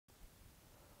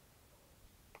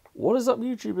What is up,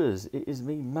 YouTubers? It is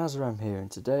me, Mazaram here, and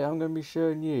today I'm going to be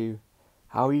showing you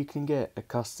how you can get a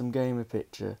custom gamer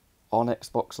picture on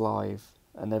Xbox Live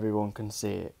and everyone can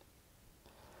see it.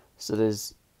 So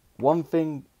there's one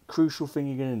crucial thing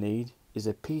you're going to need is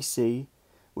a PC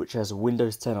which has a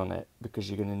Windows 10 on it, because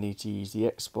you're going to need to use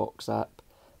the Xbox app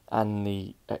and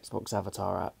the Xbox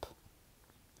Avatar app.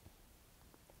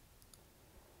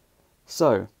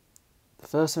 So the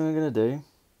first thing we're going to do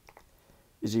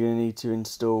is you're going to need to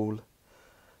install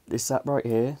this app right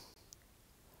here,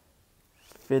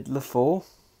 Fiddler 4.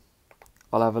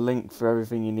 I'll have a link for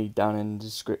everything you need down in the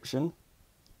description.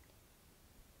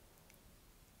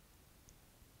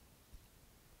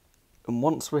 And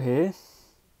once we're here,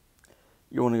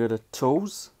 you want to go to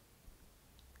Tools,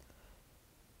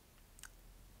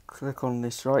 click on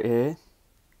this right here,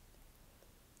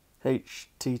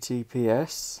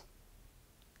 HTTPS.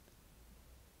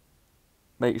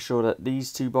 Make sure that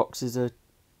these two boxes are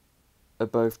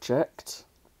both checked.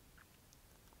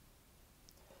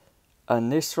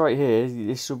 And this right here,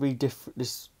 this will be different.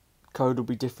 This code will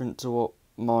be different to what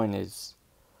mine is.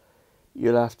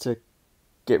 You'll have to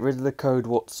get rid of the code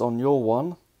what's on your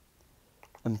one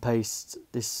and paste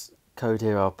this code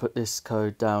here. I'll put this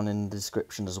code down in the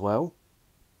description as well.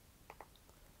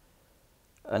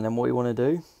 And then what you want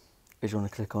to do is you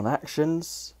want to click on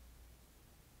Actions,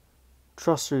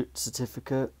 Trust Root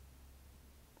Certificate,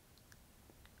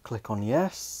 click on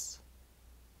Yes,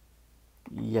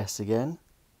 Yes again.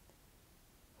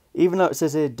 Even though it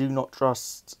says here do not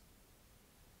trust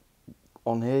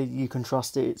on here, you can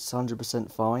trust it, it's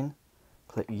 100% fine.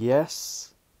 Click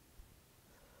Yes,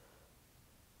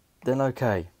 then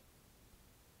OK.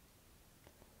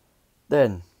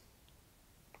 Then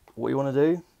what you want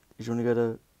to do is you want to go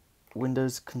to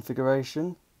Windows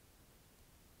Configuration,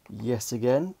 Yes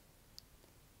again,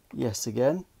 Yes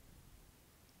again,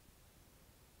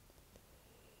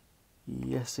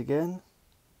 Yes again.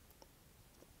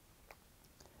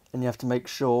 And you have to make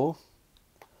sure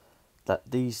that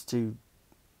these two,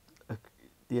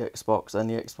 the Xbox and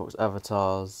the Xbox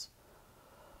avatars,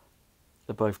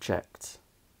 are both checked.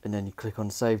 And then you click on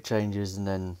Save Changes and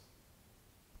then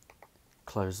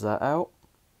close that out.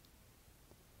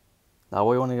 Now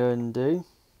what you want to go and do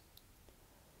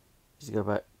is go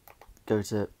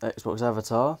to Xbox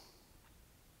Avatar,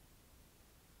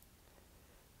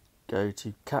 go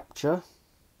to Capture,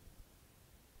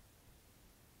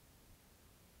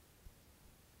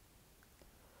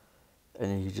 and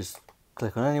then you just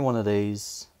click on any one of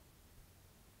these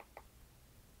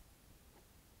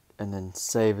and then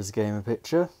save as gamer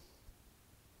picture.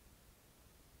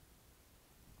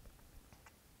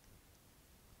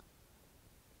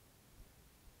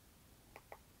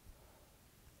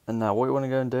 And now what you want to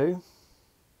go and do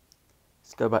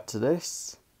is go back to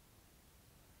this,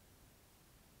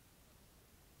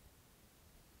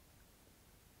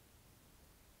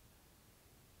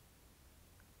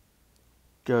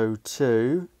 go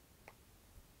to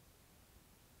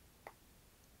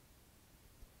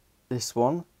this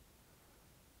one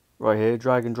right here,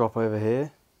 drag and drop over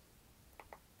here,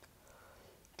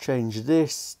 change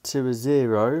this to a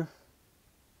 0,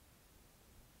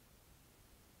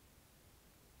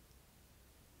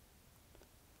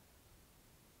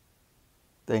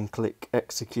 then click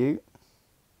Execute.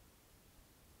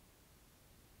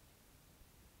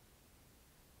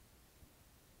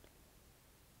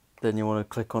 Then you want to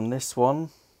click on this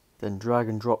one, then drag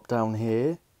and drop down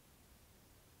here.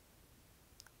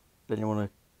 Then you want to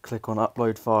click on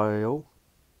Upload File.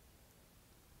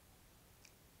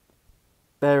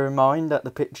 Bear in mind that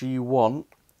the picture you want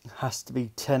has to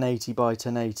be 1080 by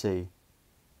 1080.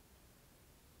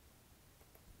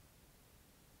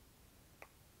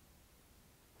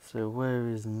 So where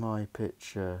is my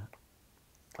picture?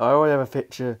 I already have a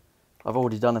picture. I've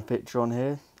already done a picture on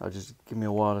here. I'll just give me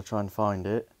a while to try and find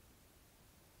it.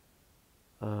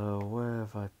 Where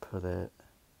have I put it?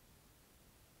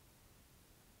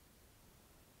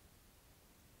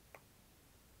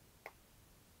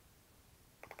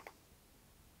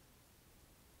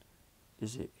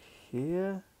 Is it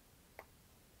here?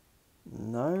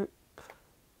 Nope.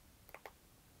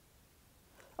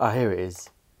 Ah, here it is.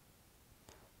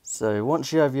 So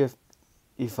once you have your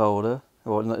folder,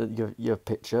 or your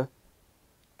picture,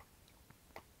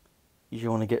 you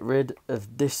want to get rid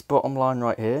of this bottom line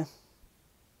right here.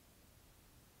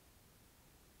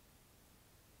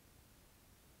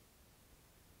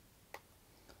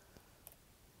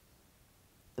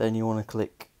 Then you want to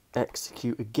click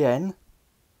Execute again.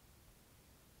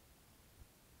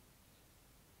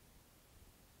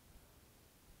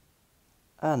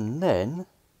 And then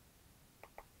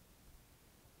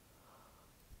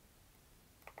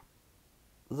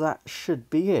that should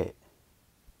be it.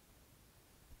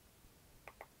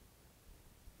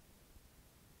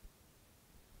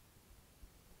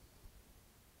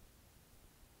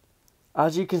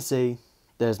 As you can see,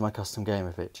 there's my custom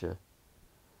gamer picture.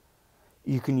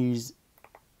 You can use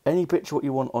any picture what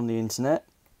you want on the internet.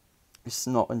 It's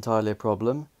not entirely a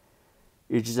problem.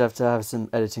 You just have to have some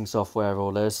editing software,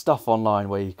 or there's stuff online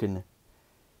where you can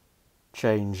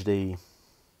change the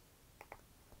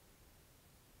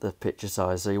picture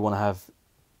size. So you want to have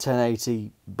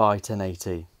 1080 by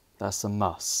 1080. That's a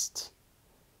must.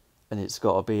 And it's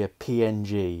got to be a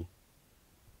PNG,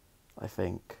 I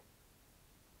think.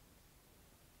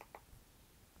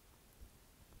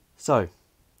 So,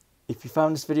 if you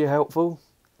found this video helpful,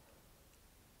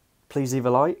 please leave a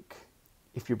like.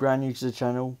 If you're brand new to the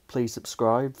channel, please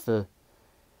subscribe for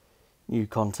new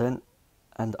content.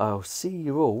 And I'll see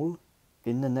you all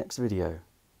in the next video.